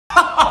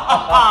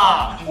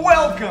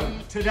Welcome!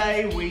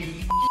 Today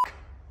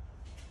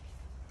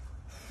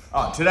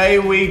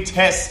we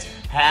test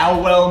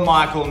how well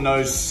Michael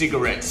knows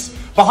cigarettes.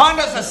 Behind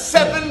us are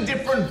 7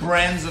 different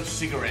brands of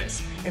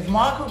cigarettes. If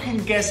Michael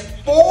can guess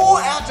 4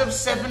 out of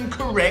 7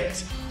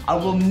 correct, I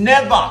will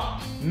never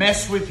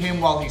mess with him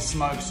while he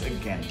smokes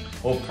again.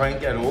 Or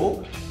prank at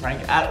all?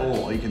 Prank at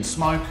all. You can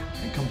smoke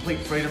in complete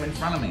freedom in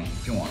front of me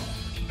if you want.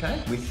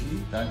 Okay? With you?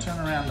 Don't turn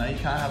around though, you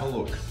can't have a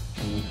look.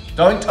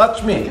 Don't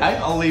touch me. Okay,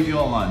 I'll leave you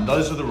alone.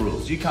 Those are the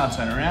rules. You can't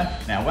turn around.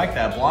 Now whack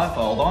that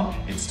blindfold on.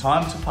 It's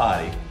time to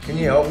party. Can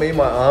you help me?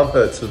 My arm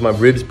hurts with my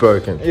ribs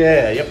broken.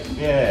 Yeah, yep.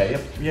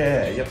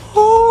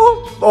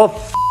 Oh,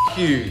 f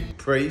you,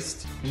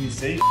 priest. Can you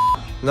see?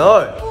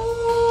 No.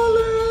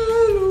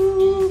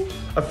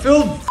 I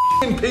feel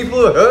f***ing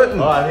people are hurting.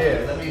 Alright,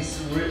 here, let me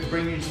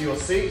bring you to your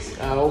seat.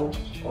 Ow.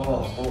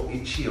 Oh, all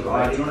itchy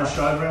Alright, do you want to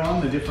show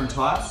everyone the different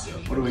types?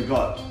 What do we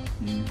got?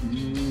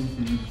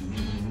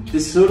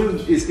 This sort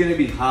of is going to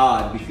be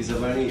hard because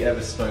I've only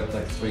ever smoked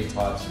like 3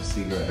 types of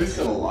cigarettes. Who's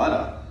got a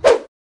lighter?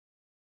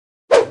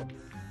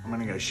 I'm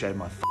gonna go shave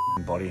my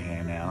f***ing body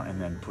hair now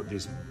and then put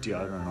this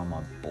deodorant on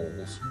my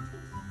balls.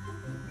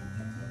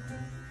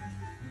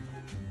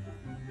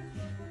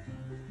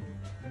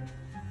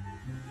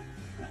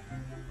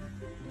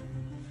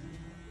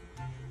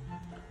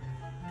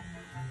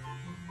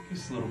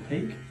 Just a little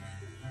peek.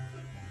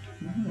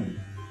 No.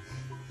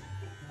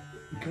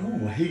 Go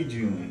away,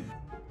 Julian.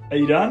 Are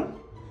you done?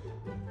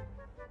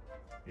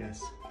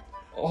 Yes.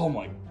 Oh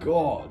my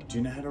god. Do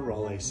you know how to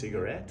roll a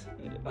cigarette?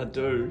 I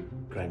do.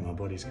 Great, my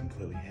body's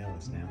completely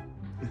hairless now.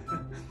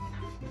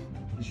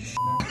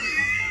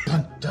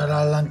 Dun.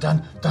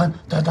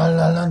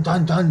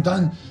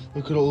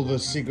 Look at all the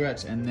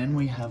cigarettes, and then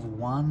we have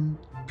one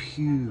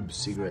pube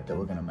cigarette that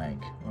we're gonna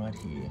make right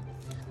here.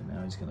 And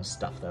now he's gonna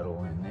stuff that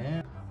all in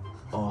there.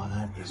 Oh,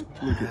 that is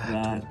Look at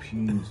that.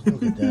 pubes.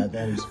 Look at that.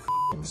 That is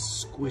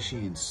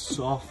squishy and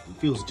soft. It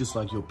feels just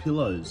like your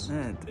pillows.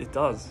 Yeah, it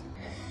does.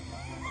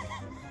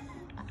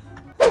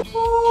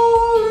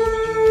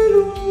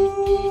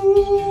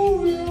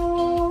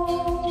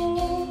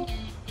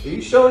 Are you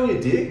showing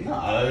your dick?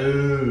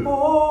 No.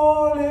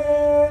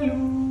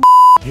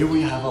 Here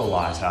we have a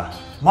lighter.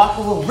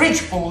 Michael will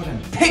reach forward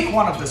and pick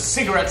one of the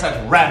cigarettes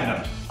at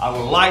random. I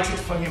will light it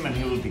for him and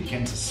he will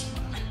begin to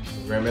smoke.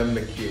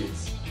 Remember,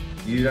 kids,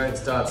 You don't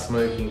start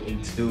smoking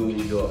until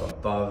you're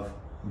above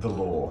the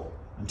law.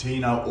 Until you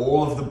know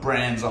all of the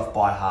brands off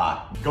by heart.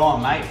 Go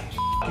on, mate.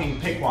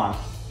 F***ing pick one.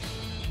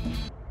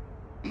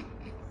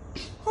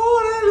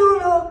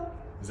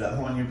 Is that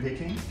the one you're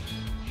picking?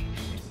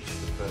 This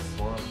is the first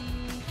one.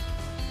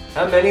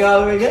 How many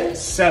are there again?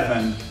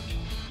 7.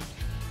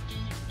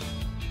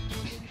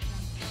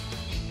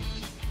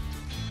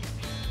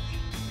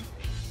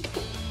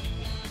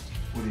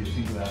 What do you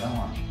think about that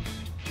one?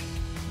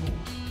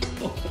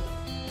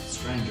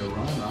 Strange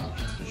aroma,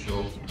 that's for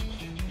sure.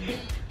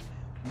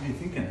 What are you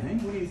thinking, eh?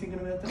 What are you thinking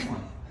about that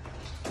one?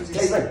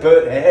 Tastes like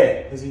burnt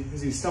hair. Is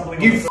he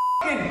stumbling You on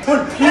f***ing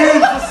put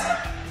pubes!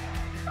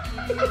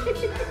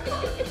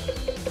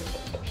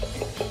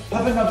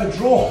 Have another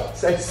draw.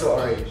 Say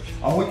sorry.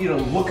 I want you to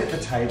look at the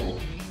table.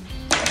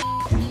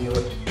 I knew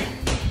it.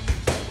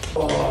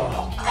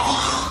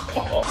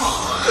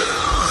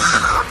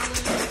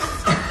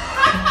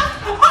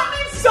 I'm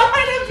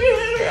inside of you!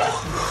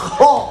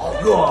 Oh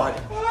God!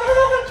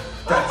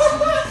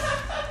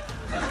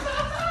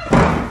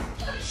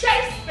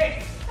 Chase me!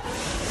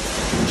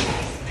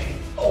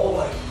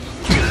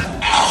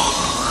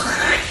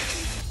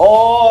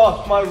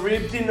 Oh, my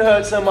rib didn't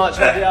hurt so much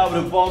I'd be able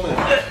to vomit.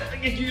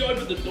 You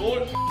open the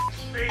door.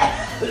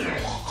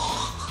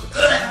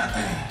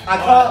 I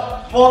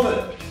can't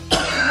vomit.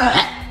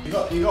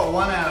 You got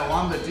 1 out of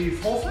 1, but do you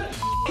forfeit?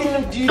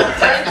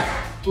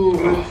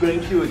 Ooh,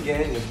 thank you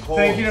again, of course.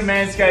 Thank you to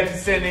Manscaped for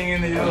sending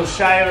in the little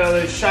shaver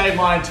that shaved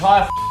my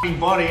entire f***ing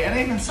body, and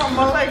even some of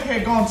my leg hair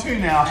gone too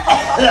now.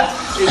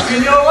 It's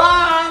in your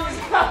lungs!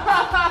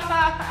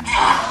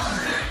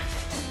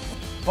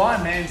 Buy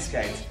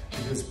Manscaped,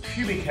 because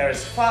pubic hair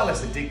is far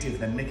less addictive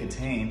than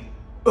nicotine.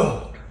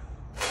 Ugh.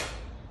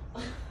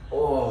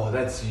 Oh,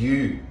 that's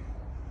you.